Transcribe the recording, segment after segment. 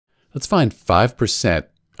Let's find 5%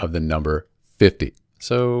 of the number 50.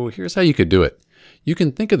 So here's how you could do it. You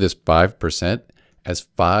can think of this 5% as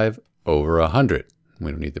 5 over 100.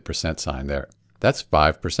 We don't need the percent sign there. That's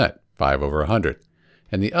 5%, 5 over 100.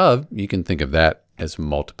 And the of, you can think of that as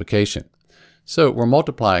multiplication. So we're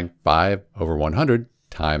multiplying 5 over 100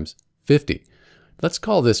 times 50. Let's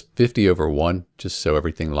call this 50 over 1, just so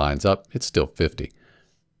everything lines up. It's still 50.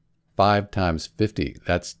 5 times 50,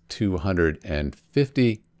 that's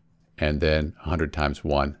 250. And then 100 times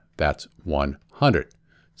 1, that's 100.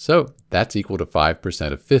 So that's equal to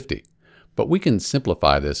 5% of 50. But we can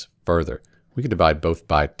simplify this further. We can divide both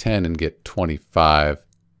by 10 and get 25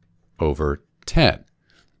 over 10.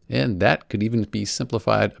 And that could even be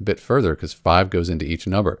simplified a bit further because 5 goes into each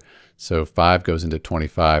number. So 5 goes into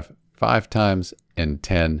 25 5 times and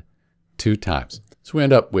 10 2 times. So we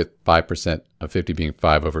end up with 5% of 50 being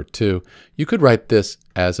 5 over 2. You could write this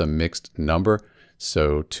as a mixed number.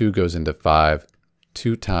 So 2 goes into 5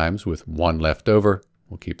 2 times with 1 left over.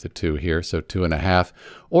 We'll keep the 2 here, so 2.5.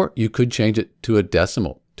 Or you could change it to a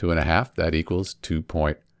decimal. 2.5, that equals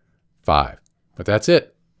 2.5. But that's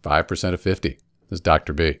it, 5% of 50. This is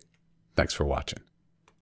Dr. B. Thanks for watching.